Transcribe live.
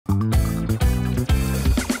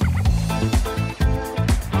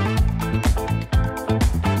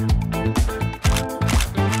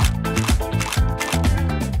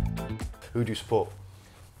Who do you support?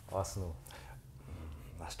 Arsenal.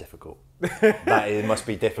 That's difficult. It must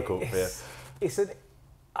be difficult for you.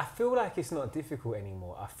 I feel like it's not difficult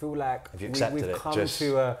anymore. I feel like we've come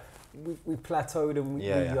to a... We plateaued and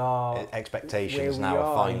we are... Expectations now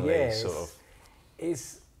are finally sort of...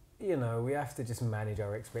 It's, you know, we have to just manage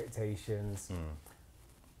our expectations.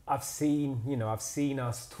 I've seen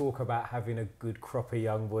us talk about having a good crop of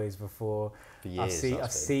young boys before. For years,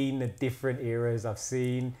 I've seen the different eras. I've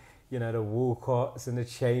seen, you know, the Walcotts and the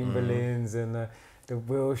Chamberlains and the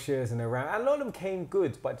Wilshires and a lot of them came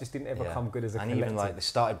good, but just didn't ever come good as a collective. And even like they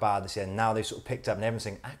started bad this year, and now they've sort of picked up, and everyone's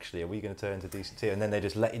saying, actually, are we going to turn into a decent team? And then they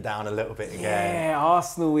just let you down a little bit again. Yeah,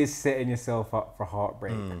 Arsenal is setting yourself up for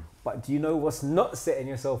heartbreak. But do you know what's not setting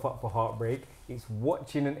yourself up for heartbreak? It's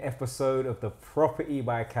watching an episode of the Property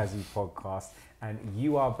by Kazy podcast, and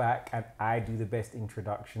you are back, and I do the best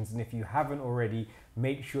introductions. And if you haven't already,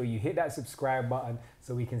 make sure you hit that subscribe button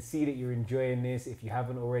so we can see that you're enjoying this. If you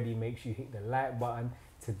haven't already, make sure you hit the like button.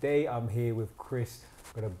 Today I'm here with Chris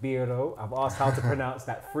Riberio. I've asked how to pronounce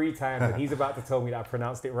that 3 times and he's about to tell me that I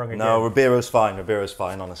pronounced it wrong again. No, Ribeiro's fine,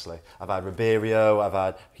 honestly. I've had Riberio, I've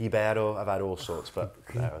had Ribeiro, I've had all sorts, but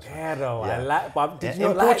Ribeiro, I like, but did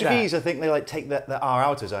you in not Portuguese, like I think they like take the R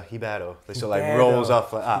out as a Ribeiro. They sort of like rolls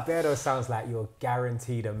off like that. Ribeiro sounds like you're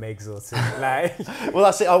guaranteed a Megs or two. Like, well,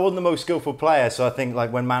 that's it. I wasn't the most skillful player, so I think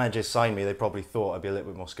like when managers signed me, they probably thought I'd be a little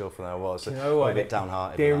bit more skillful than I was. So you know what? A bit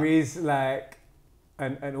downhearted. There is like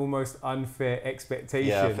an almost unfair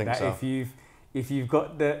expectation that if you've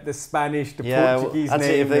got the Spanish, the Portuguese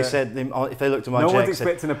name. If they looked at my no one's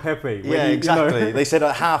expecting a Pepe. Yeah, exactly. You know. They said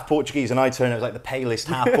half Portuguese, and I turned out like the palest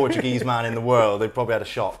half Portuguese man in the world. They probably had a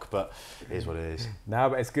shock, but it is what it is. No,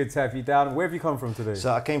 but it's good to have you down. Where have you come from today?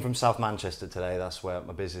 So I came from South Manchester today. That's where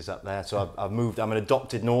my business is up there. So I've moved. I'm an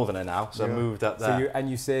adopted northerner now. So I moved up there. So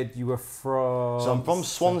you said you were from... So I'm from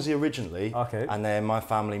Swansea originally. Okay. And then my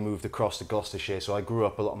family moved across to Gloucestershire. So I grew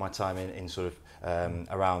up a lot of my time in sort of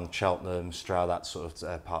around Cheltenham, Stroud, that sort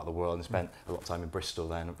of part of the world, and spent a lot of time in Bristol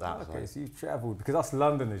then. Okay, so you've travelled. Because us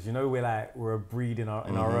Londoners, you know, we're a breed in our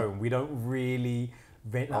own. We don't really...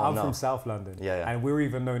 I'm from South London, and we're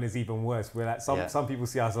even known as even worse. We're like some people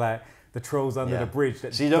see us like the trolls under the bridge.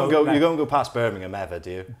 So you don't go past Birmingham ever, do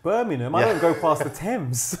you? Birmingham? I don't go past the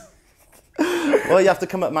Thames. Well, you have to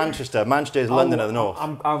come up Manchester. Manchester is London at the north.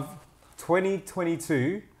 I'm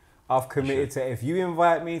 2022. I've committed to, if you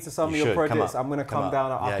invite me to some of your projects, I'm going to come down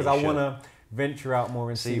because I want to venture out more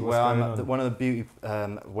and see what's going on. One of the beauty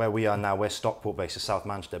where we are now, we're Stockport based in South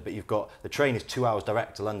Manchester, but you've got the train is 2 hours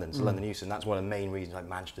direct to London, to London Euston. That's one of the main reasons like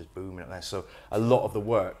Manchester's booming up there. So a lot of the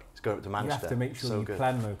work is going up to Manchester. You have to make sure you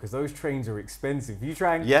plan though, because those trains are expensive. If you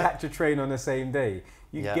try and catch a train on the same day,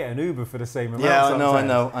 you can get an Uber for the same amount. Yeah,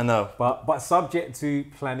 I know. But subject to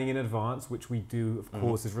planning in advance, which we do, of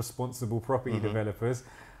course, as responsible property developers.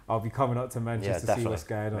 I'll be coming up to Manchester to see what's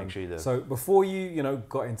going on. Make sure you do. So before you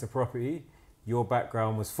got into property, your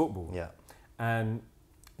background was football. Yeah. And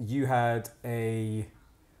you had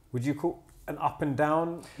would you call an up and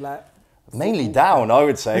down? Like mainly down, I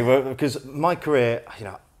would say, because my career, you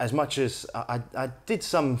know, as much as I did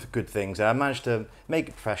some good things, I managed to make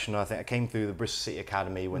it professional. I think I came through the Bristol City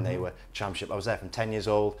Academy when they were championship. I was there from 10 years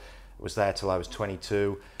old, was there till I was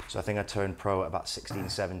 22. So I think I turned pro at about 16,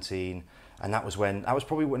 17. And that was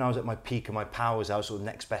probably when I was at my peak of my powers. I was sort of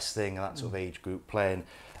next best thing in that sort of age group, playing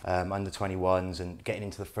under 21s and getting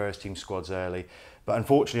into the first team squads early. But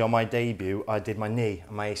unfortunately, on my debut, I did my knee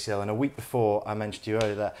and my ACL. And a week before, I mentioned to you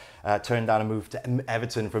earlier that I turned down a move to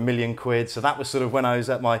Everton for £1 million. So that was sort of when I was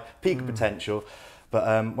at my peak potential.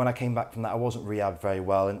 But when I came back from that, I wasn't rehabbed very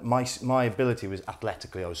well. And my ability was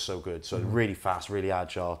athletically, I was so good. So really fast, really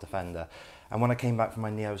agile defender. And when I came back from my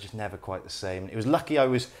knee, I was just never quite the same. It was lucky I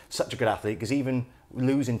was such a good athlete, because even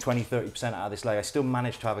losing 20-30% out of this leg, I still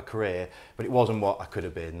managed to have a career, but it wasn't what I could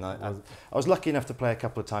have been. I was lucky enough to play a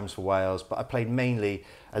couple of times for Wales, but I played mainly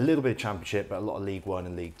a little bit of Championship, but a lot of League One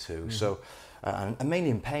and League Two. So, and mainly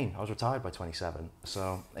in pain. I was retired by 27.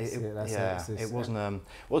 So it wasn't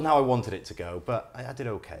how I wanted it to go, but I did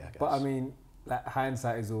okay, I guess. But I mean, like,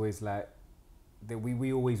 hindsight is always like that.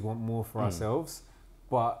 We always want more for ourselves,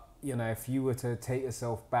 but you know, if you were to take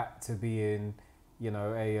yourself back to being,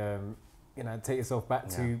 take yourself back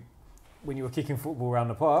to when you were kicking football around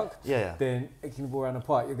the park, then kicking the ball around the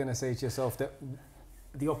park, you're going to say to yourself that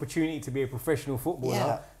the opportunity to be a professional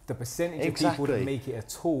footballer, the percentage of people that make it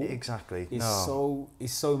at all,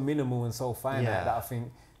 is so minimal and so finite that I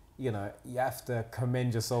think, you know, you have to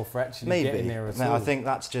commend yourself for actually getting there at all. I think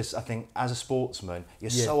as a sportsman,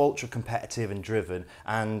 you're so ultra competitive and driven,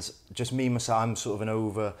 and just me, myself, I'm sort of an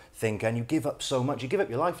overthinker, and you give up so much. You give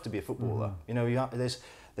up your life to be a footballer. You know,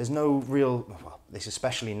 there's there's no real, well, this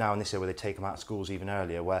especially now in this year where they take them out of schools even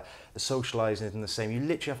earlier, where the socialising isn't the same. You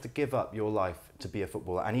literally have to give up your life to be a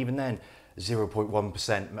footballer, and even then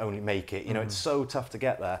 0.1% only make it. You know, it's so tough to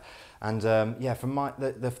get there. And yeah, from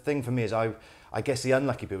the thing for me is I guess the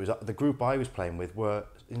unlucky bit was the group I was playing with were,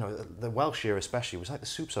 you know, the Welsh year especially was like the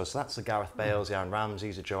superstars. So that's the Gareth Bales, the Aaron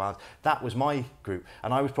Ramseys, the Joe Allen. That was my group,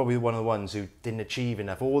 and I was probably one of the ones who didn't achieve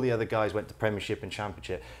enough. All the other guys went to Premiership and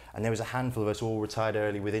Championship, and there was a handful of us all retired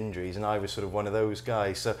early with injuries, and I was sort of one of those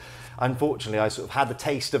guys. So unfortunately, I sort of had the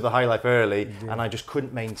taste of the high life early, and I just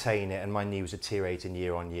couldn't maintain it, and my knee was deteriorating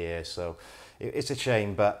year on year. So it's a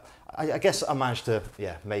shame, but I guess I managed to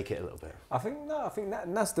make it a little bit. I think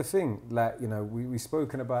that's the thing. Like, you know, we've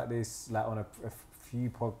spoken about this like on a few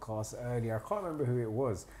podcasts earlier. I can't remember who it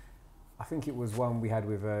was. I think it was one we had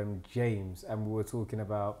with James, and we were talking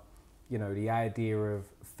about, you know, the idea of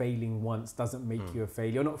failing once doesn't make you a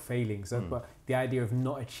failure. Not failing, but the idea of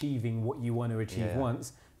not achieving what you want to achieve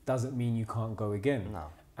once doesn't mean you can't go again. No.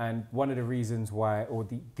 And one of the reasons why, or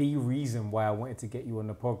the reason why I wanted to get you on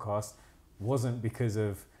the podcast wasn't because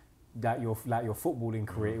of that your footballing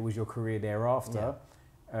career, it was your career thereafter,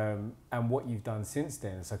 and what you've done since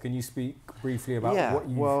then. So can you speak briefly about what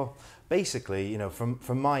you... Well, basically, you know,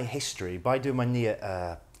 from my history, by doing my knee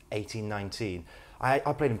at 18, 19, I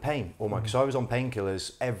played in pain almost. So I was on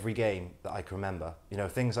painkillers every game that I can remember, you know,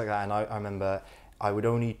 things like that. And I remember I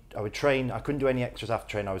would train, I couldn't do any extras after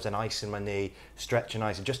training. I was then icing my knee, stretching,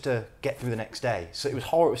 icing, just to get through the next day. So it was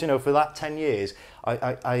horrible. You know, for that 10 years,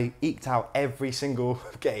 I eked out every single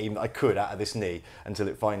game that I could out of this knee until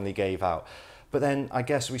it finally gave out. But then I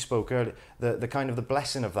guess we spoke earlier, the kind of the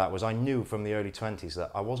blessing of that was I knew from the early 20s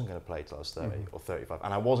that I wasn't going to play till I was 30 or 35,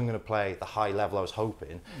 and I wasn't going to play the high level I was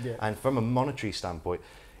hoping. And from a monetary standpoint,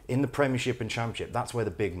 in the Premiership and Championship, that's where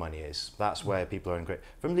the big money is. That's where people are earning great.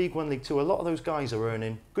 From League One, League Two, a lot of those guys are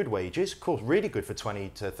earning good wages, of course, really good for 20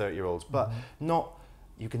 to 30-year-olds, but not,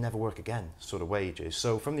 you can never work again sort of wages.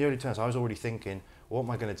 So from the early 20s, I was already thinking, what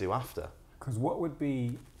am I going to do after? Because what would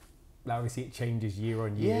be, like, obviously it changes year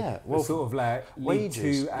on year. Yeah, well, sort of like wages.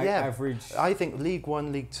 League Two average. I think League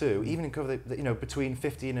One, League Two, even in cover, you know, between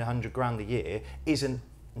 50 and 100 grand a year isn't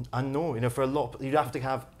unknown. You know, for a lot, you'd have to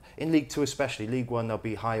have, in League Two especially, League One, there'll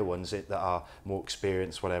be higher ones that are more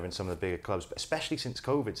experienced, whatever, in some of the bigger clubs. But especially since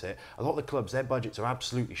COVID's hit, a lot of the clubs, their budgets are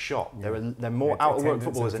absolutely shot. They're more out of work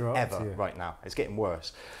footballers than ever right now. It's getting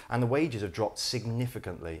worse. And the wages have dropped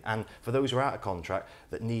significantly. And for those who are out of contract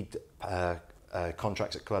that need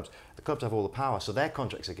contracts at clubs, the clubs have all the power, so their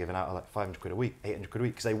contracts are given out at like 500 quid a week, 800 quid a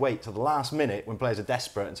week, because they wait till the last minute when players are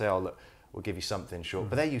desperate and say, oh look, we'll give you something short.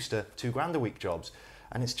 But they're used to £2,000 a week jobs,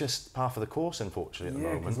 and it's just par for the course, unfortunately, at the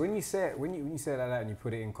moment. Because when you say it like that and you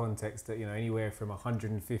put it in context that, you know, anywhere from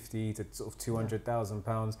 150 to sort of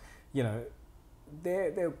 £200,000, you know,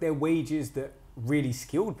 they're wages that really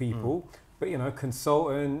skilled people, but, you know,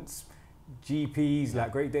 consultants, GPs,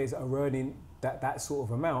 like Great Days are earning that sort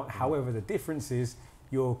of amount. However, the difference is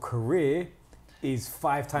your career is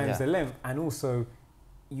 5 times the length, and also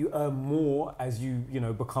you earn more as you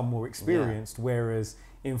know, become more experienced. Whereas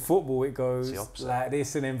in football it goes like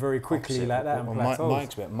this and then very quickly like that. Well, my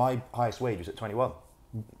experience, my highest wage was at 21.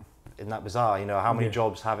 Isn't that bizarre? You know, how many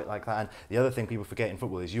jobs have it like that? And the other thing people forget in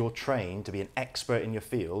football is you're trained to be an expert in your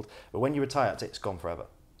field, but when you retire, it's gone forever.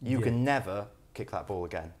 You can never kick that ball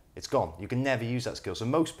again. It's gone. You can never use that skill. So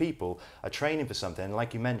most people are training for something, and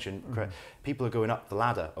like you mentioned, people are going up the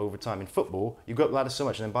ladder over time. In football, you go up the ladder so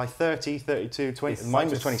much, and then by 30, 32, 20, mine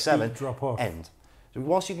was 27, drop off. End. So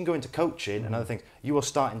whilst you can go into coaching and other things, you are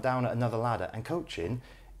starting down at another ladder, and coaching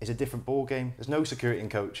is a different ball game. There's no security in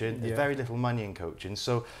coaching. There's very little money in coaching.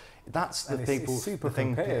 So that's the people. It's super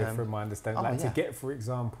competitive, from my understanding. To get, for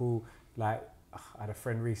example, like I had a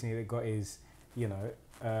friend recently that got his, you know,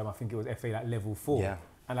 I think it was FA like level 4. Yeah.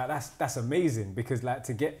 And like that's amazing, because like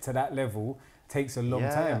to get to that level takes a long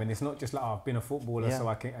time, and it's not just like, oh, I've been a footballer, so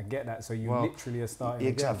I get that. So you literally are starting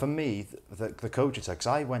again. For me, the coach said, because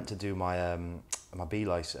I went to do my my B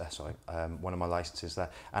license, one of my licenses there,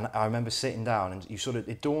 and I remember sitting down, and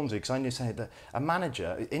it dawns on you, because I knew saying that a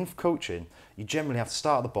manager in coaching, you generally have to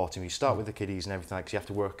start at the bottom. You start with the kiddies and everything, because you have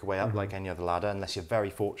to work your way up like any other ladder, unless you're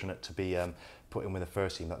very fortunate to be put in with a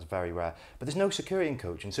first team. That's very rare. But there's no security in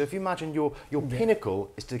coaching. So if you imagine your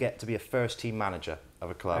pinnacle is to get to be a first team manager of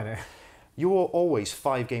a club, you're always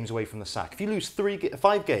 5 games away from the sack. If you lose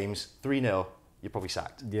 5 games, 3-0, you're probably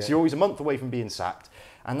sacked. So you're always a month away from being sacked.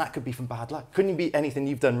 And that could be from bad luck. Couldn't be anything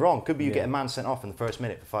you've done wrong. Could be you get a man sent off in the first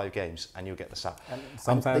minute for 5 games and you'll get the sack. And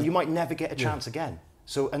sometimes you might never get a chance again.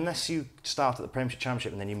 So unless you start at the Premiership,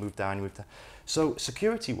 Championship, and then you move down, So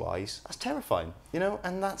security-wise, that's terrifying, you know,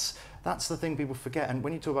 and that's the thing people forget. And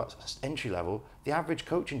when you talk about entry level, the average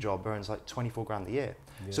coaching job earns like 24 grand a year.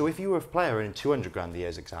 Yeah. So if you were a player earning 200 grand a year,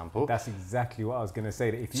 as example, that's exactly what I was going to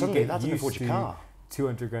say. That if you suddenly get that's used afford your car.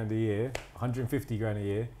 200 grand a year, 150 grand a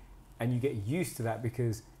year, and you get used to that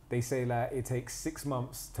because they say like it takes 6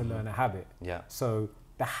 months to learn a habit. Yeah. So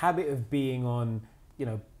the habit of being on, you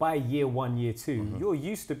know, by year 1, year 2, you're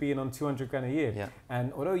used to being on 200 grand a year. Yeah.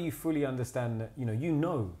 And although you fully understand that, you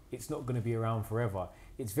know it's not going to be around forever,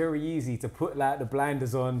 it's very easy to put like the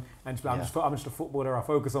blinders on and just, I'm just a footballer, I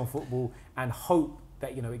focus on football and hope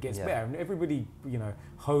that, you know, it gets better. And everybody, you know,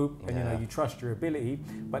 hope and, you know, you trust your ability.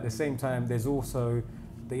 But at the same time, there's also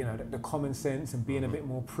the, you know, the common sense and being a bit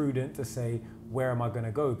more prudent to say, where am I going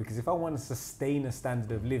to go? Because if I want to sustain a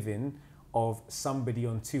standard of living of somebody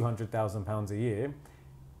on £200,000 a year,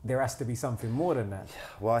 there has to be something more than that.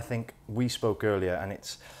 Well, I think we spoke earlier, and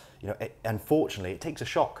it's, you know, unfortunately, it takes a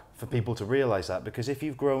shock for people to realise that, because if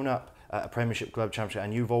you've grown up at a Premiership club, Championship,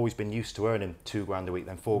 and you've always been used to earning 2 grand a week,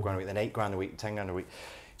 then 4 grand a week, then 8 grand a week, 10 grand a week,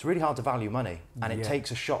 it's really hard to value money, and it takes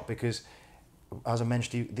a shock because, as I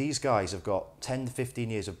mentioned to you, these guys have got 10 to 15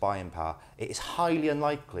 years of buying power. It is highly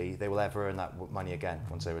unlikely they will ever earn that money again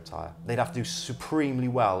once they retire. They'd have to do supremely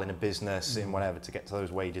well in a business, in whatever, to get to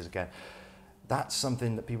those wages again. That's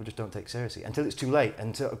something that people just don't take seriously until it's too late.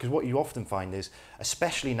 Because what you often find is,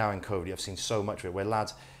 especially now in COVID, I've seen so much of it, where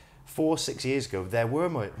lads, 4 or 6 years ago, there were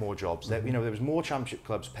more jobs. There, you know, there was more Championship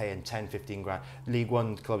clubs paying 10, 15 grand, League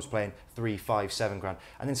One clubs paying 3, 5, 7 grand.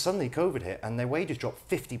 And then suddenly COVID hit and their wages dropped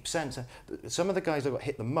 50%. So some of the guys that got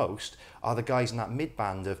hit the most are the guys in that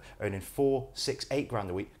mid-band of earning 4, 6, 8 grand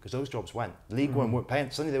a week, because those jobs went. League One weren't paying,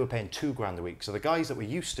 suddenly they were paying 2 grand a week. So the guys that were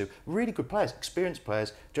used to, really good players, experienced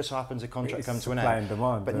players, just so happens a contract comes to an end.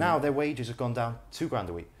 Demand, but now their wages have gone down 2 grand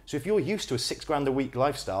a week. So if you're used to a 6 grand a week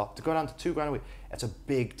lifestyle, to go down to 2 grand a week, it's a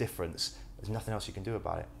big difference. There's nothing else you can do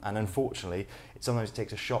about it. And unfortunately, it sometimes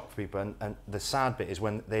takes a shock for people. And the sad bit is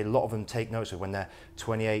when a lot of them take notice of when they're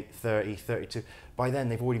 28, 30, 32. By then,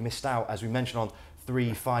 they've already missed out, as we mentioned, on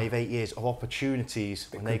 3, 5, 8 years of opportunities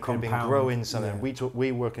when they could have been growing something. Yeah.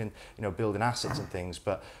 We work in, you know, building assets and things,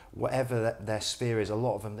 but whatever their sphere is, a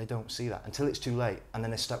lot of them, they don't see that until it's too late. And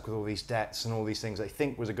then they're stuck with all these debts and all these things they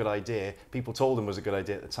think was a good idea. People told them was a good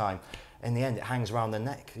idea at the time. In the end, it hangs around their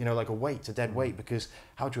neck, you know, like a weight, a dead weight, because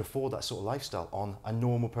how do you afford that sort of lifestyle on a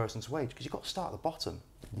normal person's wage? Because you've got to start at the bottom.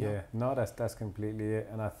 Yeah, no, that's completely it.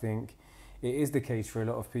 And I think it is the case for a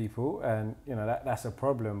lot of people, and, you know, that's a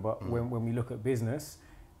problem. But when we look at business,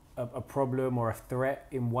 a problem or a threat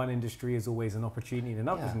in one industry is always an opportunity in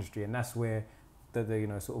another industry. And that's where the you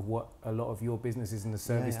know, sort of what a lot of your businesses and the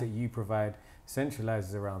service that you provide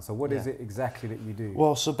centralizes around. So what is it exactly that you do?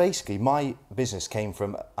 Well, so basically my business came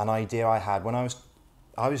from an idea I had when I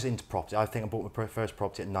was into property. I think I bought my first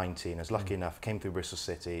property at 19. I was lucky enough, came through Bristol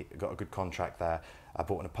City, got a good contract there. I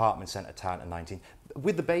bought an apartment centre town at 19,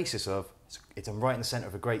 with the basis of I'm right in the centre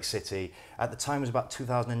of a great city. At the time it was about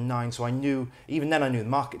 2009, so I knew, even then I knew the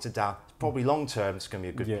markets are down. Probably long term it's going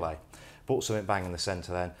to be a good play. Bought something bang in the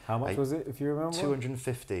centre then. How much was it, if you remember?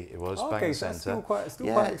 250 it was, bang in the centre. Still quite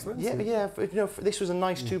expensive. Yeah. You know, this was a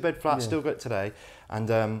nice 2-bed flat, still got it today. And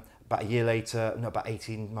about a year later, no, about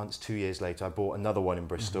 18 months, 2 years later, I bought another one in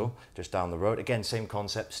Bristol, just down the road. Again, same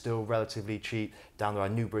concept, still relatively cheap. Down there, I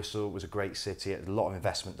knew Bristol was a great city, had a lot of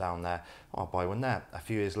investment down there. I'll buy one there. A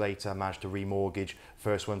few years later, I managed to remortgage.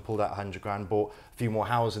 First one, pulled out 100 grand, bought a few more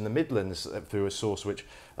houses in the Midlands through a source, which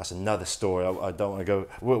that's another story I don't want to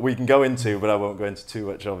go, we can go into, but I won't go into too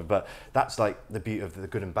much of it. But that's like the beauty of the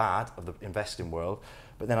good and bad of the investing world.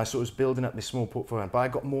 But then I sort of was building up this small portfolio, but I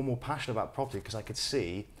got more and more passionate about property because I could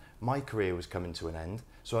see my career was coming to an end.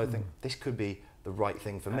 So I think this could be the right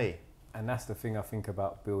thing for me. And that's the thing I think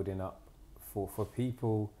about building up for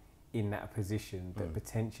people in that position that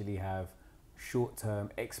potentially have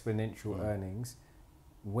short-term exponential earnings.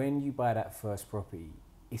 When you buy that first property,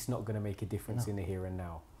 it's not going to make a difference in the here and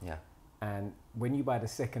now. Yeah. And when you buy the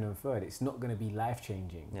second and third, it's not going to be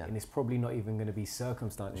life-changing. Yeah. And it's probably not even going to be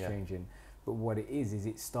circumstance-changing. But what it is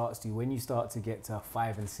it starts to, when you start to get to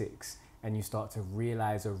 5 and 6, and you start to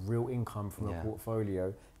realize a real income from a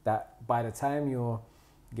portfolio, that by the time you're,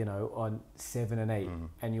 you know, on 7 and 8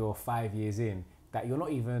 and you're 5 years in, that you're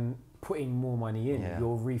not even putting more money in,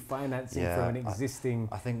 you're refinancing from an existing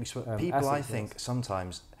I think people, I think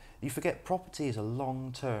sometimes, you forget property is a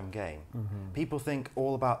long-term game. People think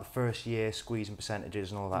all about the first year, squeezing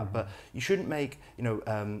percentages and all that, but you shouldn't make, you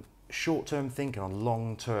know, short-term thinking on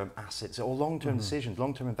long-term assets or long-term decisions,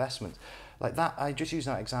 long-term investments. Like that, I just use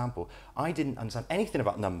that example. I didn't understand anything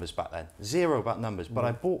about numbers back then, zero about numbers, but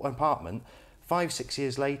I bought an apartment 5, 6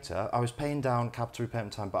 years later, I was paying down capital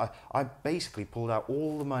repayment time, but I basically pulled out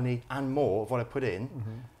all the money and more of what I put in,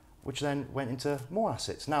 which then went into more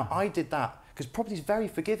assets. Now, I did that because property is very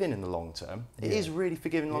forgiving in the long term. It is really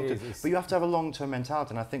forgiving in the long term, but you have to have a long-term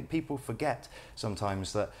mentality. And I think people forget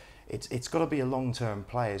sometimes that it's got to be a long-term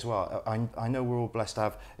play as well. I know we're all blessed to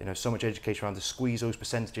have so much education around to squeeze those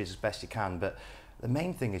percentages as best you can, but the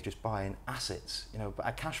main thing is just buying assets,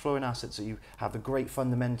 cash flowing assets that you have the great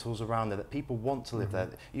fundamentals around there, that people want to live there.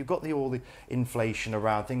 You've got all the inflation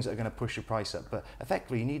around, things that are going to push your price up, but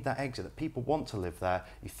effectively you need that exit, that people want to live there.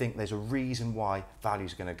 You think there's a reason why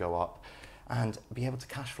values are going to go up, and be able to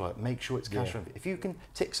cash flow it, make sure it's cash flow. If you can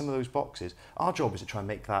tick some of those boxes, our job is to try and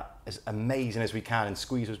make that as amazing as we can and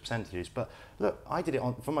squeeze those percentages. But look, I did it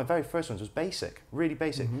for my very first ones, was basic, really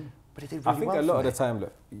basic. But it did really well. I think a lot of the time,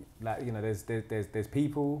 look, there's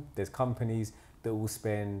people, there's companies that will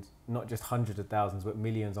spend not just hundreds of thousands, but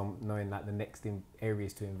millions on knowing the next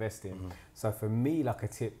areas to invest in. So for me, a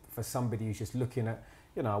tip for somebody who's just looking at,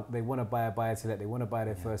 they want to buy a buy-to-let, they want to buy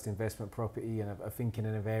their first investment property and are thinking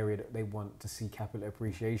in an area that they want to see capital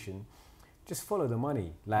appreciation, just follow the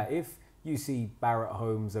money. If you see Barratt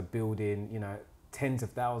Homes are building, tens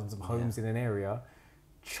of thousands of homes in an area,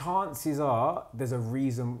 chances are there's a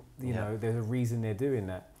reason, there's a reason they're doing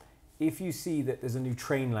that. If you see that there's a new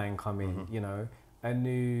train line coming, a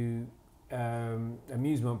new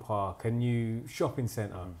amusement park, a new shopping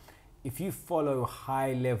centre, if you follow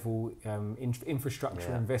high level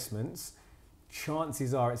infrastructure investments,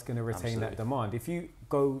 chances are it's going to retain that demand. If you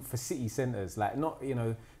go for city centres, not,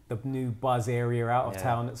 the new buzz area out of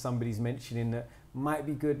town that somebody's mentioning that might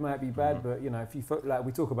be good, might be bad, but if you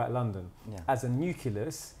we talk about London as a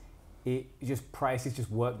nucleus, prices just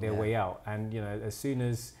work their way out, and as soon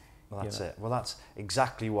as that's it. Well, that's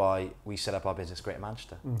exactly why we set up our business Greater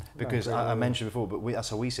Manchester, because I mentioned before, but that's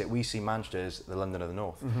how we see it. We see Manchester as the London of the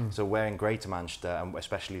North. So we're in Greater Manchester, and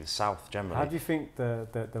especially the South generally. How do you think the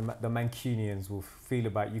Mancunians will feel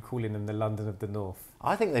about you calling them the London of the North?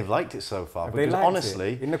 I think they've liked it so far. Have because they liked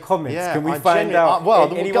honestly, it? In the comments, can we find out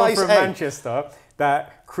anyone from Manchester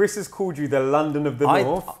that Chris has called you the London of the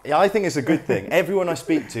North? I think it's a good thing. Everyone I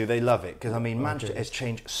speak to, they love it, because Manchester has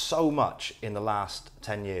changed so much in the last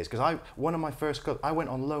 10 years. Because one of my first clubs, I went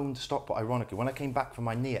on loan to Stockport, ironically, when I came back from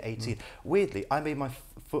my knee at 18. Weirdly, I made my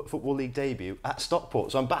Football League debut at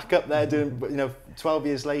Stockport, so I'm back up there doing 12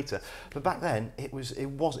 years later. But back then it was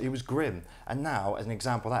grim, and now, as an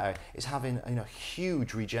example, that area is having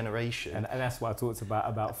huge regeneration. And that's what I talked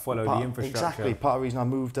about follow the infrastructure. Exactly. Part of the reason I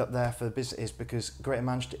moved up there for the business is because Greater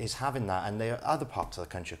Manchester is having that, and there are other parts of the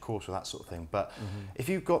country, of course, with that sort of thing. But if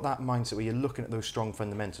you've got that mindset where you're looking at those strong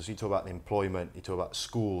fundamentals, you talk about the employment, you talk about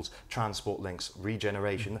schools, transport links,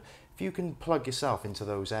 regeneration. If you can plug yourself into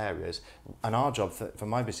those areas, and our job for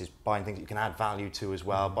my business is buying things that you can add value to as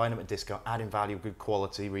well, buying them at discount, adding value, good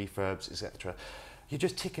quality, refurbs, etc. You're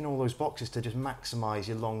just ticking all those boxes to just maximise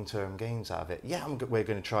your long-term gains out of it. Yeah, we're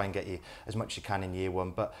going to try and get you as much as you can in year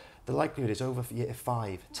one, but the likelihood is over year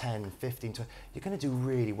 5, 10, 15, 20, you're going to do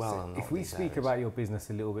really well. So if we speak about your business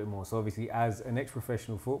a little bit more, so obviously as an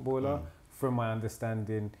ex-professional footballer, from my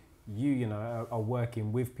understanding, you are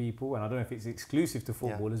working with people, and I don't know if it's exclusive to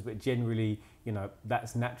footballers, but generally,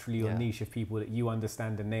 that's naturally your niche of people that you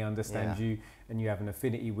understand and they understand you, and you have an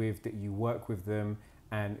affinity with, that you work with them,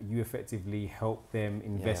 and you effectively help them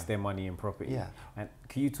invest their money in property. And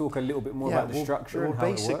can you talk a little bit more about the structure and how it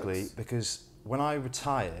works? Basically, because when I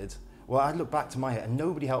retired, I look back to my head, and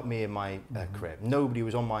nobody helped me in my career. Nobody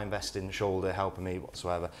was on my investing shoulder helping me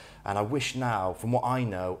whatsoever. And I wish now, from what I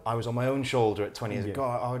know, I was on my own shoulder at 20 years ago.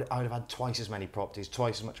 I would have had twice as many properties,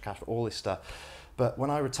 twice as much cash for all this stuff. But when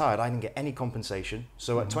I retired, I didn't get any compensation.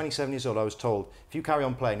 So at 27 years old, I was told, if you carry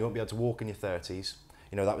on playing, you won't be able to walk in your 30s.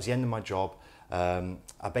 That was the end of my job. Me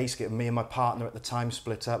and my partner at the time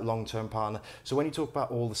split up, long-term partner. So when you talk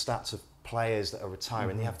about all the stats of players that are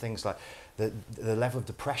retiring, they have things like the level of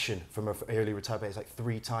depression from an early retirement is like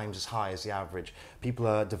 3 times as high as the average. People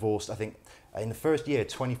are divorced, I think, in the first year,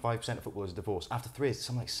 25% of footballers are divorced. After 3 years, it's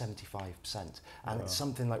something like 75%. And it's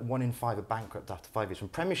something like 1 in 5 are bankrupt after 5 years from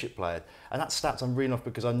Premiership players. And that stats I'm reading off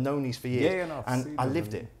because I've known these for years. And I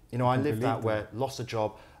lived it. I lived that where lost a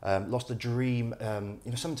job, lost a dream,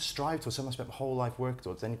 something to strive towards, something I spent my whole life working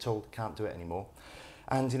towards. Then you're told can't do it anymore.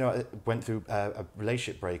 And I went through a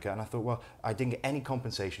relationship breaker, and I thought, I didn't get any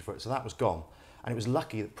compensation for it, so that was gone. And it was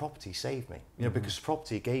lucky that property saved me, because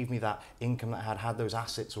property gave me that income that I had those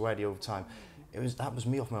assets already over time. That was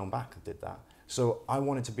me off my own back that did that. So I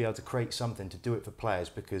wanted to be able to create something to do it for players,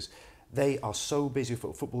 because They are so busy.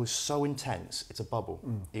 Football is so intense. It's a bubble.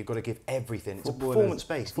 You've got to give everything. It's a performance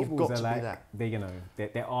based. You've got to be there.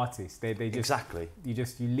 They're artists. They just exactly. You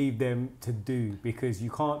leave them to do, because you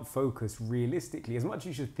can't focus realistically as much as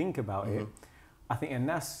you should think about it. I think, and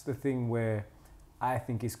that's the thing where I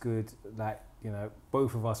think it's good. Like,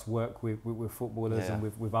 both of us work with footballers and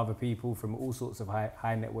with other people from all sorts of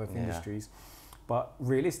high net worth industries. But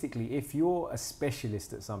realistically, if you're a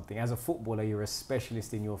specialist at something, as a footballer, you're a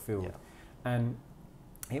specialist in your field. And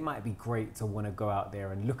it might be great to want to go out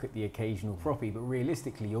there and look at the occasional property, but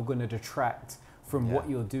realistically, you're going to detract from what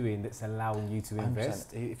you're doing that's allowing you to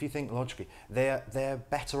invest. 100%. If you think logically, they're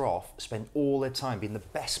better off spend all their time being the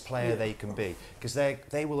best player they can be, because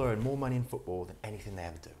they will earn more money in football than anything they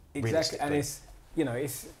ever do. Exactly, and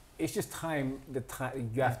it's just time.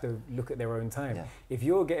 You have to look at their own time. If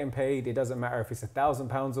you're getting paid, it doesn't matter if it's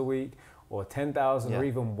 £1,000 a week or 10,000 or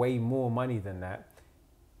even way more money than that.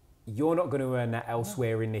 You're not going to earn that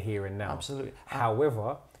elsewhere in the here and now. Absolutely.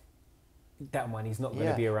 However, that money's not going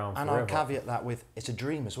to be around forever. And I'll caveat that with, it's a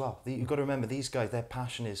dream as well. You've got to remember, these guys, their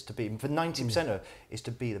passion is to be, for 90% of it, is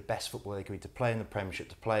to be the best footballer they can be, to play in the Premiership,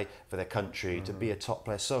 to play for their country, to be a top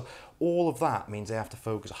player. So all of that means they have to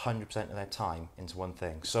focus 100% of their time into one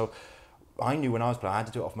thing. So I knew when I was playing, I had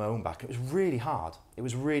to do it off my own back. It was really hard. It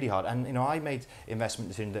was really hard. And, I made investment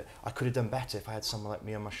decisions that I could have done better if I had someone like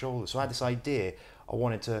me on my shoulders. So I had this idea. I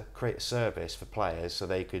wanted to create a service for players so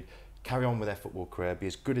they could carry on with their football career, be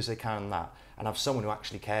as good as they can in that, and have someone who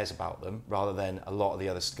actually cares about them, rather than a lot of the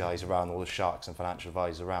other guys around, all the sharks and financial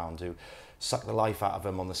advisors around, who suck the life out of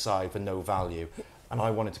them on the side for no value. And I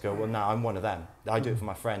wanted to go, well, now I'm one of them. I do it for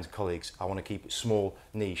my friends, colleagues. I want to keep it small,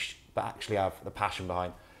 niche, but actually have the passion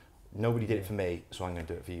behind. Nobody did it for me, so I'm going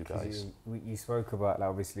to do it for you guys. You spoke about, like,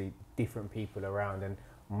 obviously different people around, and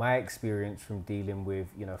my experience from dealing with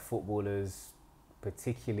footballers,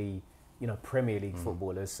 particularly Premier League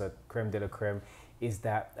footballers, so creme de la creme, is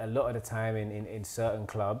that a lot of the time in certain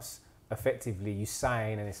clubs, effectively you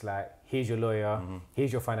sign and it's like, here's your lawyer,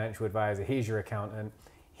 here's your financial advisor, here's your accountant,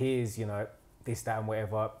 here's this, that and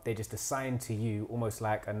whatever. They just assign to you almost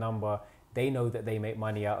like a number. They know that they make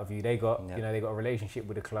money out of you. They got they got a relationship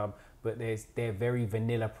with the club, but they're very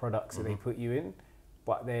vanilla products that they put you in.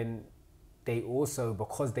 But then they also,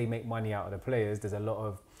 because they make money out of the players, there's a lot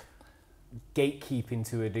of gatekeeping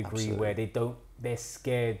to a degree where they're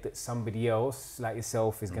scared that somebody else like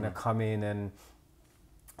yourself is going to come in and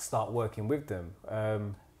start working with them.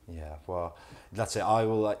 Well, that's it. I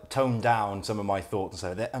will tone down some of my thoughts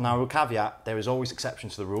and say that, and I will caveat, there is always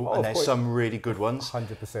exceptions to the rule, and there's some really good ones.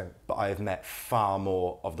 100%. But I have met far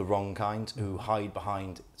more of the wrong kind who hide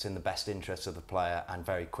behind it's in the best interest of the player, and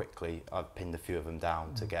very quickly I've pinned a few of them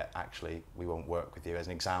down to get, actually, we won't work with you as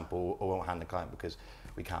an example, or won't hand the client because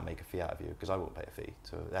we can't make a fee out of you, because I won't pay a fee.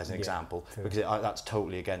 So as an example, because that's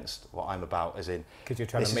totally against what I'm about, as in, because you're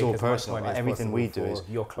trying this to is make all as personal. much money as Everything we do is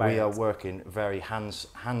we are working very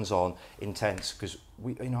hands-on, intense, because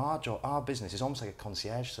we, our business is almost like a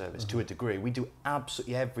concierge service to a degree. We do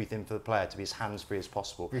absolutely everything for the player to be as hands-free as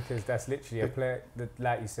possible. Because that's literally a player that,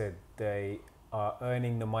 like you said, they are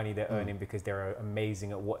earning the money they're earning because they're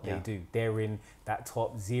amazing at what they do. They're in that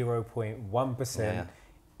top 0.1%.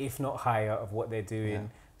 If not higher, of what they're doing.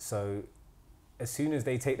 So as soon as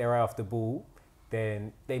they take their eye off the ball,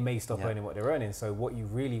 then they may stop earning what they're earning. So what you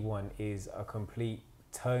really want is a complete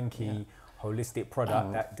turnkey, holistic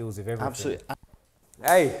product that deals with everything. Absolutely.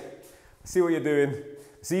 Hey, see what you're doing.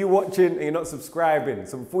 See you watching and you're not subscribing.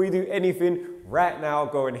 So before you do anything, right now,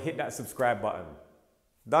 go and hit that subscribe button.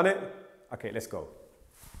 Done it? Okay, let's go.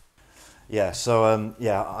 Yeah, so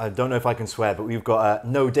I don't know if I can swear, but we've got a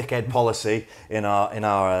no dickhead policy in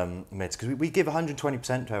our midst, because we give 120%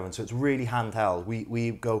 to everyone, so it's really handheld.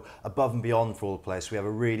 We go above and beyond for all the players. So we have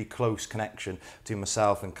a really close connection between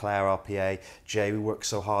myself and Claire, our PA, Jay. We work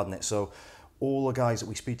so hard on it. So all the guys that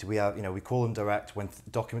we speak to, we call them direct when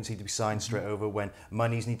documents need to be signed straight over, when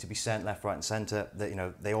monies need to be sent left, right, and centre.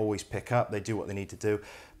 They always pick up. They do what they need to do,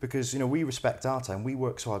 because we respect our time. We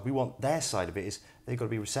work so hard. We want their side of it is they've got to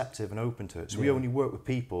be receptive and open to it. So we only work with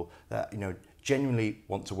people that genuinely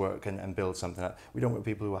want to work and build something. We don't want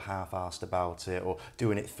people who are half-assed about it or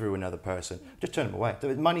doing it through another person. Just turn them away.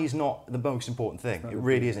 The money is not the most important thing. It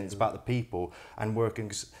really isn't. It's about the people and working.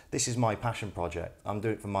 Because this is my passion project. I'm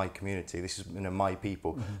doing it for my community. This is my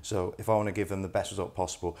people. So if I want to give them the best result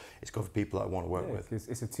possible, it's got for people that I want to work with.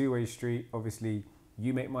 It's a two-way street. Obviously,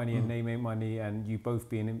 you make money and they make money, and you both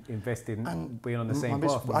being invested and being on the same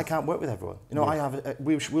path. I can't work with everyone. I have.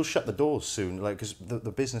 We'll shut the doors soon, like, because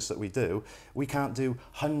the business that we do, we can't do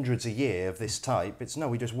hundreds a year of this type.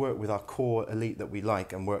 We just work with our core elite that we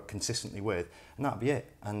like and work consistently with, and that'll be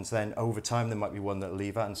it. And then over time, there might be one that'll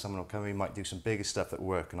leave out, and someone will come in. We might do some bigger stuff that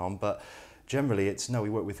we're working on, but generally, we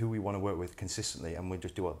work with who we want to work with consistently, and we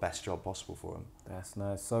just do our best job possible for them. That's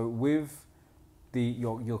nice. So with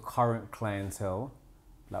your current clientele,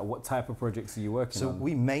 like, what type of projects are you working on? So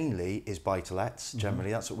we mainly is buy-to-lets,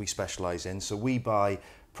 generally. That's what we specialise in. So we buy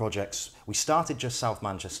projects. We started just South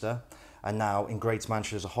Manchester, and now in Greater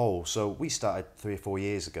Manchester as a whole. So we started 3 or 4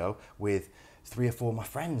 years ago with 3 or 4 of my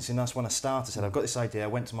friends. That's when I started. I said, I've got this idea. I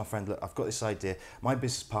went to my friend, look, I've got this idea. My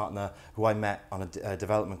business partner, who I met on a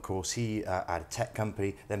development course, he had a tech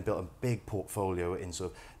company, then built a big portfolio in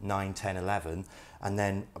sort of 9, 10, 11, and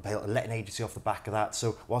then built a letting agency off the back of that.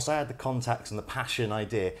 So whilst I had the contacts and the passion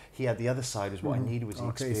idea, he had the other side, was what I needed was the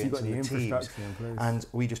experience, so you got the infrastructure in place. And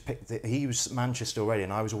we just picked he was Manchester already,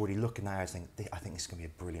 and I was already looking there. I think this is going to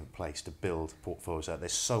be a brilliant place to build portfolios out.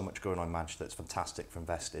 There's so much going on in Manchester that's fantastic for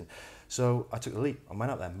investing. So I took the leap. I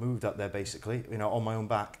went up there, moved up there basically, on my own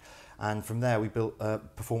back. And from there, we built a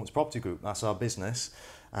Performance Property Group. That's our business.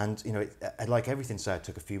 And, like everything said, it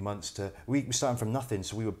took a few months we started from nothing.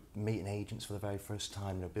 So we were meeting agents for the very first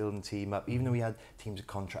time, building a team up. Even though we had teams of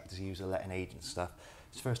contractors who used letting agent stuff,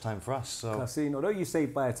 it's the first time for us. So Kazy, although you say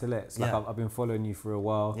buy to lets, like, I've been following you for a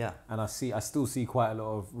while, and I still see quite a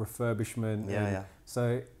lot of refurbishment.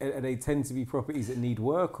 So they tend to be properties that need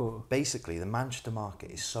work, or basically the Manchester market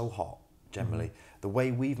is so hot. Generally, the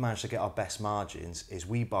way we've managed to get our best margins is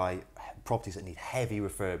we buy properties that need heavy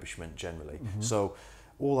refurbishment generally. So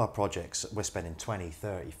all our projects, we're spending 20,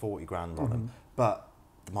 30, 40 grand on them. But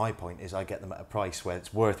my point is I get them at a price where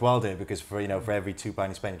it's worthwhile doing it, because for every £2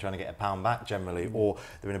 you spend, you're trying to get £1 back generally, or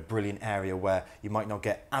they're in a brilliant area where you might not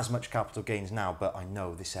get as much capital gains now, but I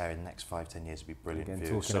know this area in the next 5, 10 years will be brilliant for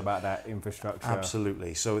you. Talking about that infrastructure.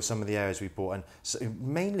 Absolutely. So some of the areas we bought, and so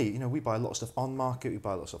mainly, we buy a lot of stuff on market, we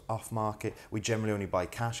buy a lot of stuff off market. We generally only buy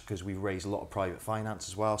cash because we raise a lot of private finance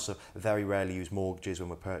as well, so very rarely use mortgages when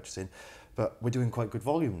we're purchasing. But we're doing quite good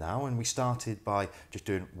volume now, and we started by just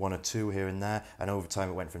doing 1 or 2 here and there, and over time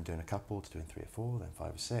it went from doing a couple to doing 3 or 4, then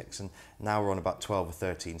 5 or 6, and now we're on about 12 or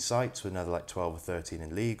 13 sites with another like 12 or 13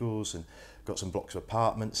 in legals, and got some blocks of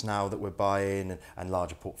apartments now that we're buying, and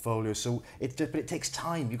larger portfolios. So but it takes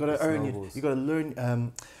time. You've got to earn it. You've got to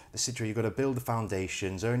learn the situation. You've got to build the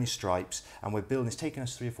foundations, earn your stripes, and we're building. It's taken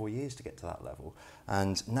us 3 or 4 years to get to that level,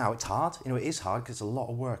 and now it's hard. It is hard because it's a lot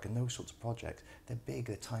of work, and those sorts of projects, they're big,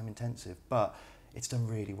 they're time intensive, but it's done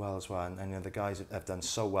really well as well. And the guys have done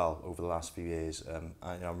so well over the last few years.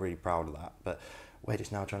 I'm really proud of that. But we're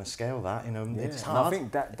just now trying to scale that. It's hard.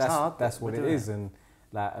 And I think that's what it is, and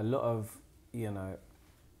like a lot of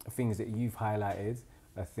things that you've highlighted,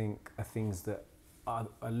 I think are things that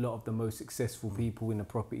a lot of the most successful people in the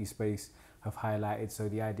property space have highlighted. So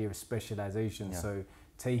the idea of specialization, so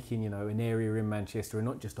taking an area in Manchester, and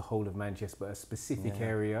not just the whole of Manchester, but a specific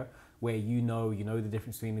area where you know the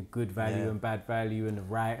difference between the good value and bad value, and the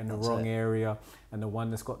right and the wrong area, and the one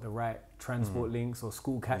that's got the right transport links or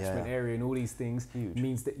school catchment area, and all these things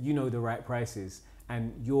means that the right prices,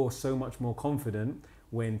 and you're so much more confident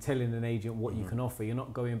when telling an agent what you can offer. You're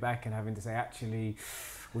not going back and having to say, actually,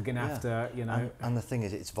 we're going to have to, And the thing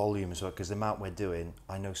is, it's volume as well, because the amount we're doing,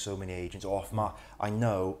 I know so many agents off mark. I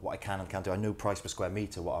know what I can and can't do. I know price per square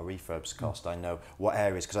metre, what our refurbs cost. I know what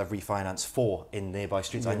areas, because I've refinanced 4 in nearby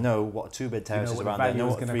streets. I know what a 2-bed terrace is around there. I know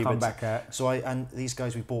what a 3-bed. So and these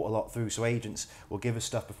guys we bought a lot through. So agents will give us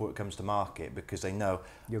stuff before it comes to market, because they know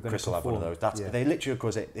Chris will have one of those. They literally, of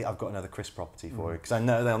course, I've got another Chris property for you, because I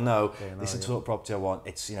know they'll know this is the sort of property I want.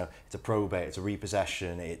 It's it's a probate, it's a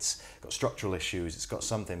repossession, it's got structural issues, it's got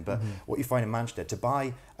something. But what you find in Manchester, to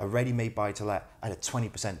buy a ready-made buy-to-let at a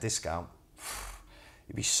 20% discount,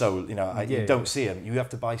 you'd be so, you don't see them. You have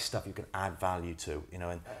to buy stuff you can add value to,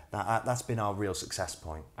 and that's been our real success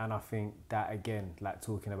point. And I think that, again, like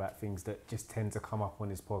talking about things that just tend to come up on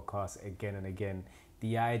this podcast again and again,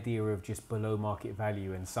 the idea of just below market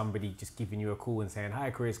value and somebody just giving you a call and saying, hi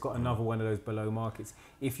Chris, got another one of those below markets.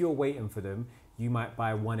 If you're waiting for them, you might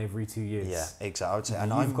buy one every 2 years. Yeah, exactly. I would say,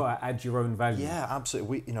 and you've got to add your own value. Yeah,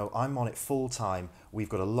 absolutely. I'm on it full time we've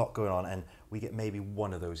got a lot going on, and we get maybe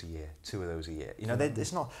one of those a year, two of those a year. You know,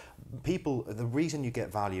 it's not people. The reason you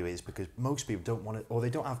get value is because most people don't want to, or they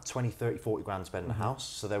don't have 20, 30, 40 grand spent in a house,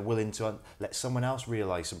 so they're willing to let someone else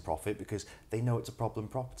realise some profit because they know it's a problem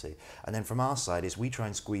property. And then from our side is we try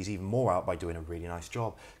and squeeze even more out by doing a really nice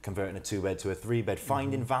job, converting a 2-bed to a 3-bed,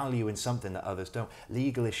 finding value in something that others don't.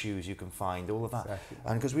 Legal issues you can find, all of that. Exactly.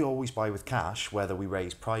 And because we always buy with cash, whether we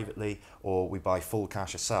raise privately or we buy full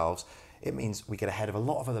cash ourselves, it means we get ahead of a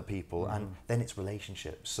lot of other people, and then it's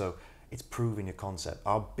relationships. So it's proving your concept.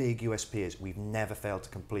 Our big USP is we've never failed to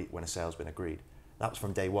complete when a sale's been agreed. That's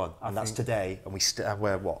from day one, and that's today, and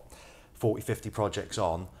we're what, 40, 50 projects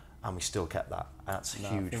on, and we still kept that. And that's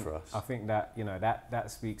huge for us. I think that, you know,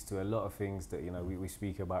 that speaks to a lot of things that, you know, we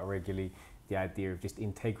speak about regularly. The idea of just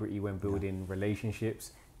integrity when building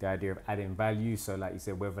relationships, the idea of adding value. So like you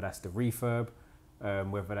said, whether that's the refurb,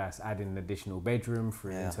 whether that's adding an additional bedroom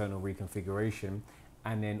for internal reconfiguration,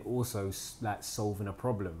 and then also like solving a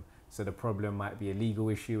problem. So the problem might be a legal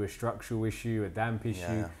issue, a structural issue, a damp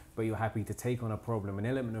issue, but you're happy to take on a problem, an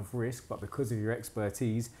element of risk, but because of your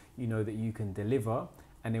expertise, you know that you can deliver.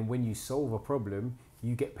 And then when you solve a problem,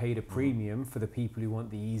 you get paid a premium for the people who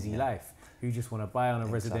want the easy life, who just want to buy on a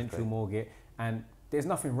residential mortgage. And there's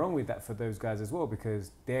nothing wrong with that for those guys as well,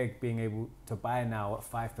 because they're being able to buy now at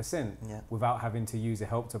 5% without having to use a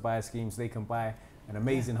help to buy scheme, so they can buy an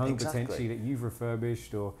amazing home potentially that you've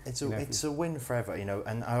refurbished. Or it's a win forever, you know.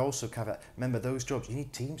 And I also caveat, remember those jobs, you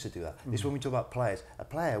need teams to do that. It's when we talk about players, a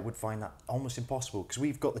player would find that almost impossible because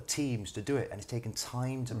we've got the teams to do it, and it's taken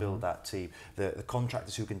time to build that team, the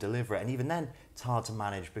contractors who can deliver it, and even then it's hard to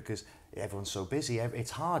manage because everyone's so busy.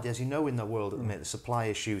 It's hard, as you know, in the world at the minute, the supply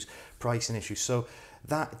issues, pricing issues. So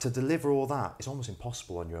that to deliver all that is almost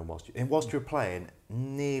impossible on your own whilst you're playing,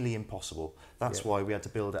 nearly impossible. That's why we had to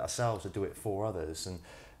build it ourselves to do it for others. And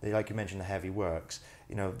like you mentioned, the heavy works,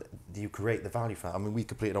 you know, you create the value for that. I mean, we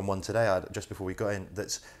completed on one today just before we got in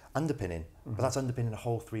that's underpinning, but that's underpinning a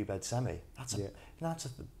whole 3-bed semi. That's that's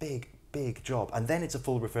a big job, and then it's a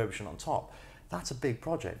full refurbishment on top. That's a big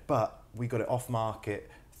project, but we got it off market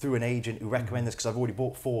through an agent who recommended this because I've already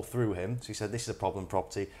bought 4 through him. So he said, this is a problem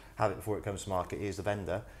property, have it before it comes to market, here's the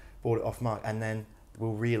vendor. Bought it off market, and then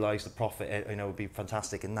we'll realise the profit, you know, will be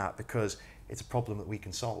fantastic in that because it's a problem that we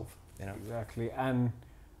can solve, you know. Exactly. And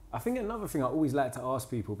I think another thing I always like to ask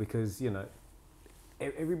people, because, you know,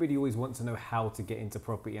 everybody always wants to know how to get into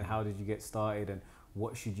property and how did you get started and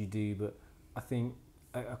what should you do, but I think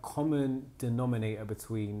a common denominator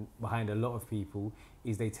behind a lot of people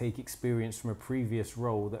is they take experience from a previous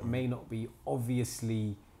role that may not be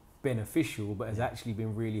obviously beneficial, but has actually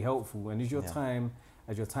been really helpful. And as your time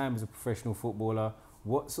as a professional footballer,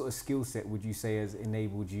 what sort of skill set would you say has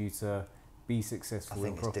enabled you to be successful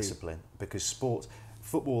in property? I think it's discipline, because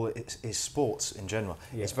football is sports in general.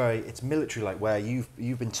 It's military like, where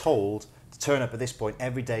you've been told to turn up at this point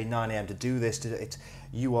every day, 9 a.m. to do this.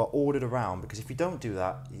 You are ordered around, because if you don't do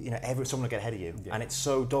that, you know, someone will get ahead of you, and it's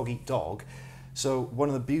so dog eat dog. So one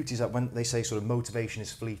of the beauties that when they say sort of motivation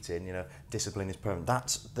is fleeting, you know, discipline is permanent.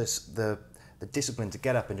 That's the discipline to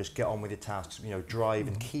get up and just get on with your tasks, you know, drive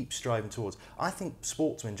and keep striving towards. I think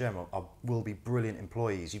sportsmen in general will be brilliant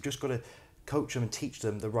employees. You've just got to coach them and teach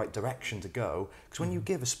them the right direction to go. Because when you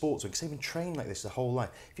give a sportsman, because they've been trained like this their whole life,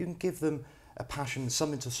 if you can give them a passion,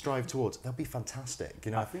 something to strive towards, they'll be fantastic,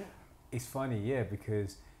 you know. I think it's funny,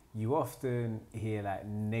 because you often hear like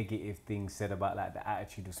negative things said about like the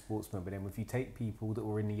attitude of sportsmen, but then if you take people that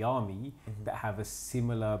were in the army that have a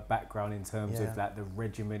similar background in terms of like the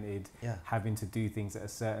regimented, having to do things at a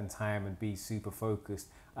certain time and be super focused,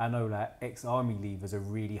 I know like ex-army leavers are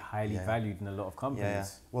really highly valued in a lot of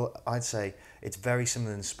companies. Well, I'd say it's very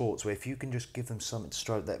similar in sports, where if you can just give them something to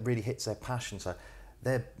strive that really hits their passion, so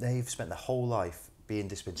they've spent their whole life being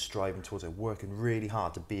disciplined, striving towards it, working really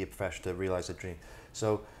hard to be a professional, to realise their dream.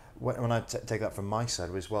 So when I take that from my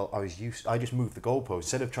side, was, well, I just moved the goalpost.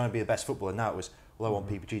 Instead of trying to be the best footballer, now it was, well, I want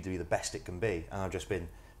PPG to be the best it can be. And I've just been,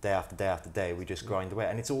 day after day after day, we just grind away.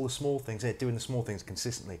 And it's all the small things, doing the small things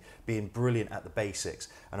consistently, being brilliant at the basics.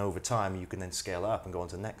 And over time, you can then scale it up and go on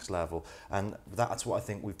to the next level. And that's what I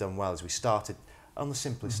think we've done well, is we started on the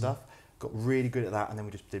simplest stuff, got really good at that, and then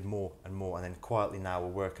we just did more and more, and then quietly now we're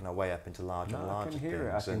working our way up into larger and larger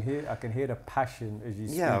things. I can hear the passion as you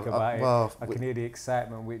speak about it. I can hear the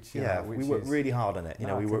excitement, which we worked really hard on it. You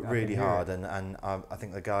know, we worked really hard, and I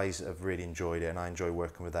think the guys have really enjoyed it, and I enjoy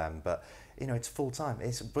working with them. But you know, it's full time.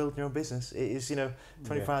 It's building your own business. It is, you know,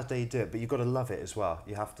 24 hours a day you do it, but you've got to love it as well.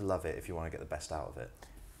 You have to love it if you want to get the best out of it.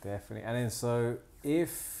 Definitely. And then, so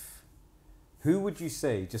who would you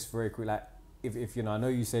say, just very quick, like, if you know, I know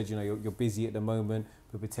you said, you know, you're busy at the moment,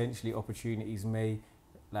 but potentially opportunities may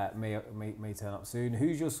turn up soon.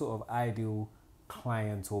 Who's your sort of ideal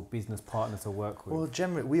client or business partner to work with? Well,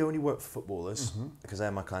 generally, we only work for footballers because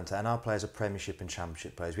they're my clientele, and our players are Premiership and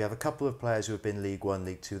Championship players. We have a couple of players who have been League One,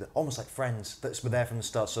 League Two, that almost like friends that were there from the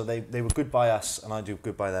start. So they were good by us, and I do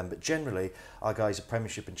good by them. But generally, our guys are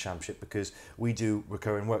Premiership and Championship because we do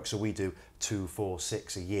recurring work. So we do 2, 4,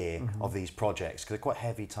 6 a year of these projects because they're quite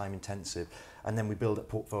heavy, time intensive. And then we build up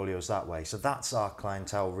portfolios that way. So that's our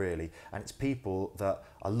clientele really. And it's people that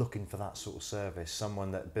are looking for that sort of service.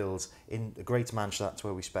 Someone that builds in the Greater Manchester, that's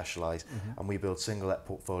where we specialise. And we build single-let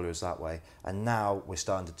portfolios that way. And now we're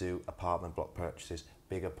starting to do apartment block purchases,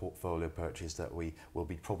 bigger portfolio purchases that we will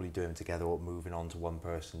be probably doing together or moving on to one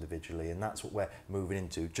person individually. And that's what we're moving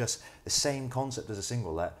into. Just the same concept as a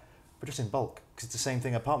single-let, but just in bulk. Because it's the same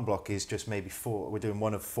thing, apartment block is just maybe 4, we're doing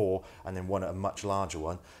one of 4 and then one at a much larger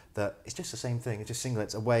one. That it's just the same thing, it's just single,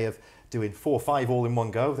 it's a way of doing 4 or 5 all in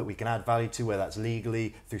one go that we can add value to, whether that's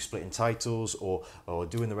legally, through splitting titles or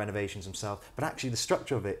doing the renovations themselves. But actually the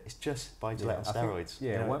structure of it is just buy-to-let on steroids.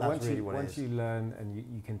 Yeah, you know, once you learn and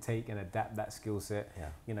you can take and adapt that skill set,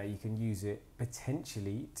 you know, you can use it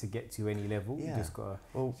potentially to get to any level. You just got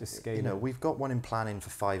to just scale. You know, we've got one in planning for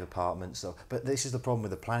 5 apartments, so, but this is the problem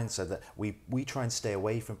with the planning side, that we try and stay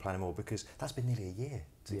away from planning more because that's been nearly a year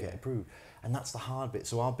to get approved. And that's the hard bit.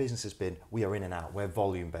 So our business has been, we are in and out, we're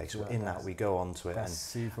volume based, we're in and out, we go on to it. That's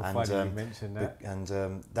super funny you mentioned that.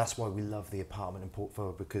 And that's why we love the apartment and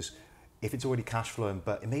portfolio, because if it's already cash flowing,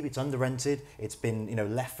 but maybe it's under rented, it's been, you know,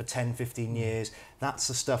 left for 10, 15 years, that's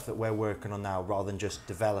the stuff that we're working on now rather than just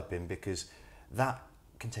developing, because that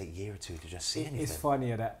can take a year or two to just see anything. It's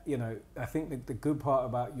funny that, you know, I think the good part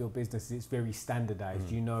about your business is it's very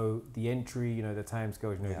standardized. You know the entry, you know the time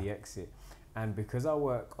scales, you know the exit. And because I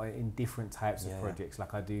work in different types of projects,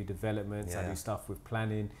 like I do developments, I do stuff with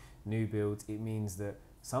planning, new builds, it means that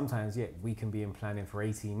sometimes, we can be in planning for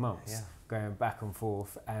 18 months, going back and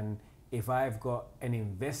forth. And if I've got an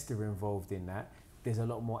investor involved in that, there's a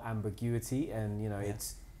lot more ambiguity. And, you know,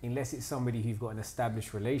 it's unless it's somebody who you've got an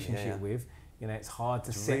established relationship with, you know, it's hard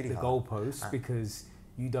to set the goalposts because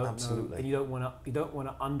you don't know, and you don't want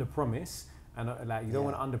to under-promise. And like you don't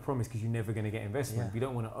want to under-promise because you're never going to get investment. You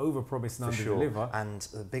don't want to over-promise and under-deliver. And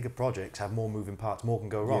the bigger projects have more moving parts, more can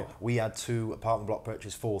go wrong. We had 2 apartment block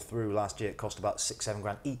purchases fall through last year. It cost about 6-7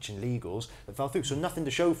 grand each in legals that fell through. So nothing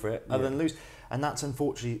to show for it other than lose. And that's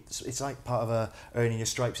unfortunately, it's like part of earning your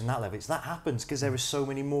stripes in that level. That happens because there are so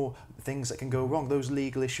many more things that can go wrong. Those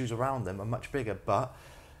legal issues around them are much bigger. But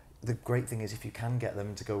the great thing is if you can get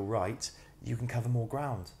them to go right, you can cover more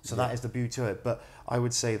ground. So that is the beauty of it. But I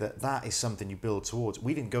would say that is something you build towards.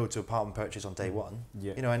 We didn't go to apartment purchase on day one.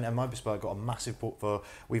 You know, and my perspective, got a massive portfolio.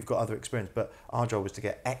 We've got other experience, but our job was to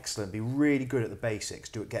get excellent, be really good at the basics,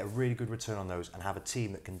 get a really good return on those, and have a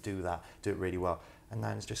team that can do that, do it really well. And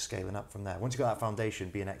then it's just scaling up from there. Once you've got that foundation,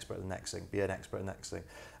 be an expert at the next thing, be an expert at the next thing.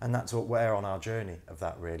 And that's what we're on our journey of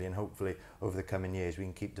that really. And hopefully over the coming years, we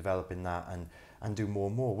can keep developing that and do more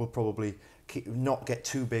and more. We'll probably not get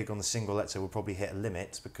too big on the single, let's say we'll probably hit a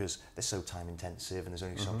limit because they're so time intensive and there's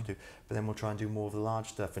only so much to do, but then we'll try and do more of the large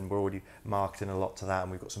stuff, and we're already marketing a lot to that,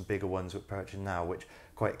 and we've got some bigger ones we're purchasing now, which are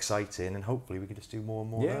quite exciting, and hopefully we can just do more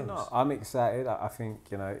and more of those. No, I'm excited. I think,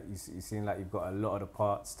 you know, you seem like you've got a lot of the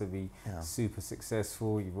parts to be super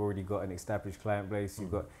successful. You've already got an established client base,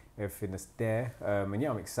 you've got everything that's there, and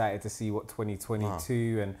I'm excited to see what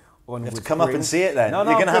 2022 and you have to come up and see it then. You're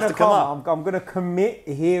going to have to come up. I'm going to commit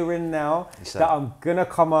here and now that I'm going to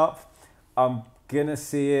come up, I'm going to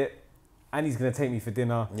see it, and he's going to take me for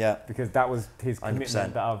dinner. Because that was his commitment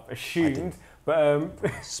 100%. That I've assumed. But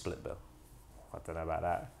split bill. I don't know about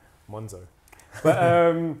that. Monzo.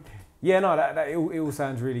 But it all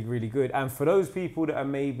sounds really, really good. And for those people that are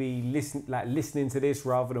maybe listening to this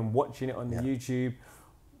rather than watching it on the YouTube,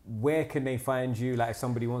 where can they find you? Like if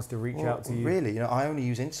somebody wants to reach out to you? Really, you know, I only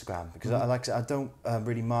use Instagram because I don't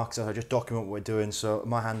really market. I just document what we're doing. So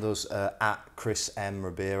my handle's at Chris M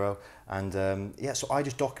Riberio, and so I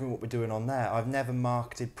just document what we're doing on there. I've never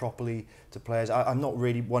marketed properly to players. I'm not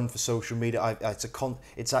really one for social media.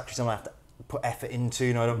 It's actually something I have to put effort into.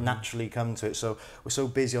 You know, I don't naturally come to it. So we're so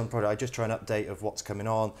busy on the product. I just try and update of what's coming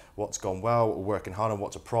on, what's gone well, what we're working hard on,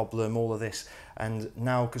 what's a problem, all of this. And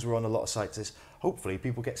now because we're on a lot of sites, hopefully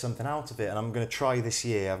people get something out of it, and I'm going to try this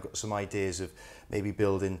year. I've got some ideas of maybe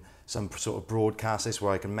building some sort of broadcast this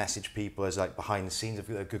where I can message people as like behind the scenes of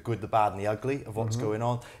the good, the bad, and the ugly of what's going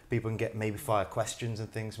on. People can get maybe fire questions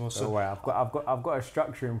and things more. So I've got a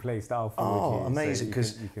structure in place that I'll forward you. Oh, amazing!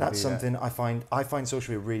 Because that's something I find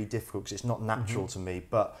social media really difficult because it's not natural to me,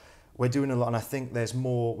 but we're doing a lot, and I think there's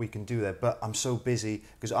more we can do there, but I'm so busy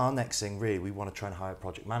because our next thing really, we want to try and hire a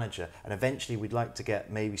project manager, and eventually we'd like to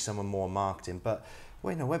get maybe someone more marketing, but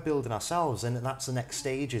well, we're building ourselves, and that's the next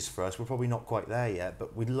stages for us. We're probably not quite there yet,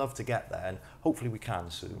 but we'd love to get there, and hopefully we can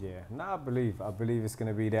soon. Yeah, no, I believe it's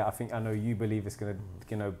going to be there. I know you believe it's going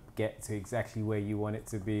to, get to exactly where you want it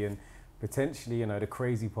to be, and potentially, the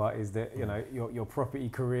crazy part is that your property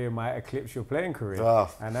career might eclipse your playing career,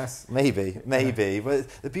 and that's maybe. But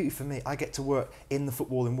the beauty for me, I get to work in the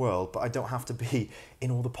footballing world, but I don't have to be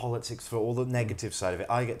in all the politics for all the negative side of it.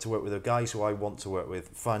 I get to work with the guys who I want to work with,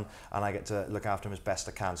 fun, and I get to look after them as best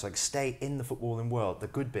I can. So I stay in the footballing world, the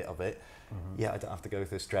good bit of it. Yeah, I don't have to go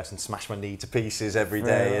through the stress and smash my knee to pieces every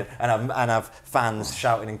day, and have fans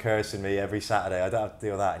shouting and cursing me every Saturday. I don't have to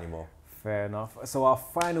deal with that anymore. Fair enough. So our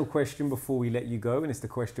final question before we let you go, and it's the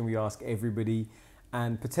question we ask everybody,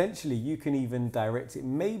 and potentially you can even direct it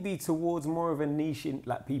maybe towards more of a niche in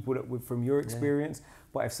like people that from your experience.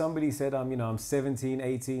 But if somebody said, I'm 17,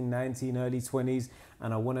 18, 19, early 20s,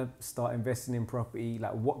 and I want to start investing in property,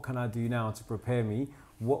 like what can I do now to prepare me?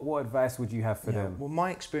 What advice would you have for them? Well,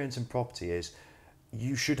 my experience in property is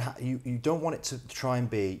you should you don't want it to try and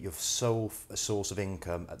be your sole source of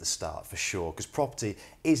income at the start, for sure, because property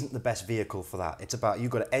isn't the best vehicle for that. It's about,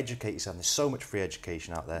 you've got to educate yourself. There's so much free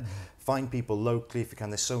education out there. Find people locally if you can.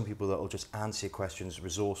 There's so many people that will just answer your questions,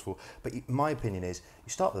 resourceful. But my opinion is you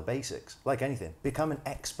start with the basics, like anything. Become an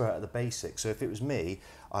expert at the basics. So if it was me,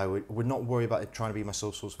 I would not worry about it trying to be my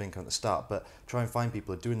sole source of income at the start, but try and find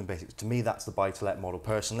people who are doing the basics. To me, that's the buy-to-let model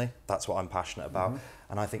personally. That's what I'm passionate about.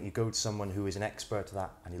 And I think you go to someone who is an expert at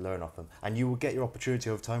that and you learn off them. And you will get your opportunity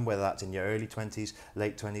over time, whether that's in your early 20s,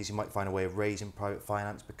 late 20s. You might find a way of raising private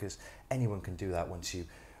finance, because anyone can do that once you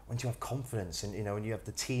have confidence and and you have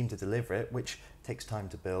the team to deliver it, which takes time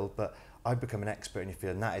to build. But I've become an expert in your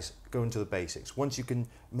field, and that is going to the basics. Once you can,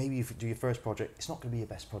 maybe if you do your first project, it's not going to be your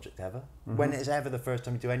best project ever. When it is ever the first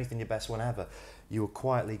time you do anything, your best one ever, you will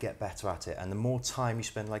quietly get better at it. And the more time you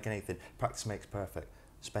spend, like anything, practice makes perfect.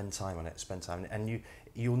 Spend time on it, and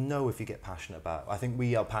you'll know if you get passionate about it. I think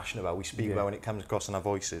we are passionate about it. We speak about when it comes across in our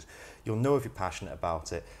voices. You'll know if you're passionate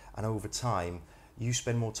about it, and over time, you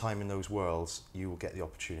spend more time in those worlds, you will get the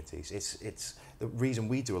opportunities. It's the reason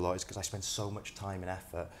we do a lot is because I spend so much time and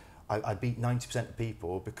effort. I beat 90% of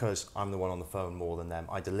people because I'm the one on the phone more than them.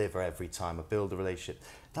 I deliver every time. I build a relationship.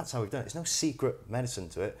 That's how we've done it. There's no secret medicine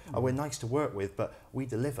to it. We're nice to work with, but we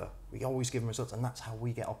deliver. We always give them results, and that's how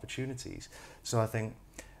we get opportunities. So I think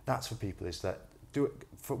that's for people, is that do it.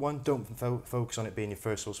 For one, don't focus on it being your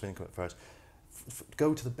first source of income at first.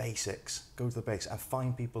 Go to the basics. Go to the basics and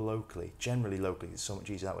find people locally. Generally locally, it's so much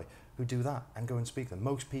easier that way. Who do that and go and speak to them.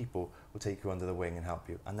 Most people will take you under the wing and help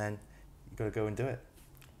you, and then you got to go and do it.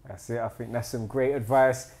 That's it. I think that's some great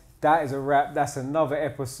advice. That is a wrap. That's another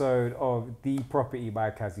episode of the Property by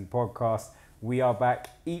Kazy podcast. We are back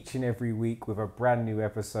each and every week with a brand new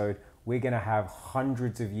episode. We're going to have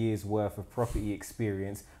hundreds of years worth of property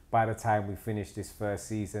experience by the time we finish this first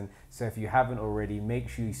season. So if you haven't already, make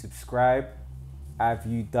sure you subscribe. Have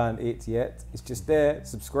you done it yet? It's just there.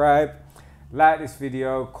 Subscribe, like this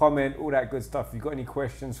video, comment, all that good stuff. If you've got any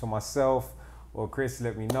questions for myself or Chris,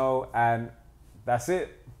 let me know. And that's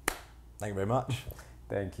it. Thank you very much.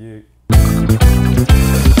 Thank you.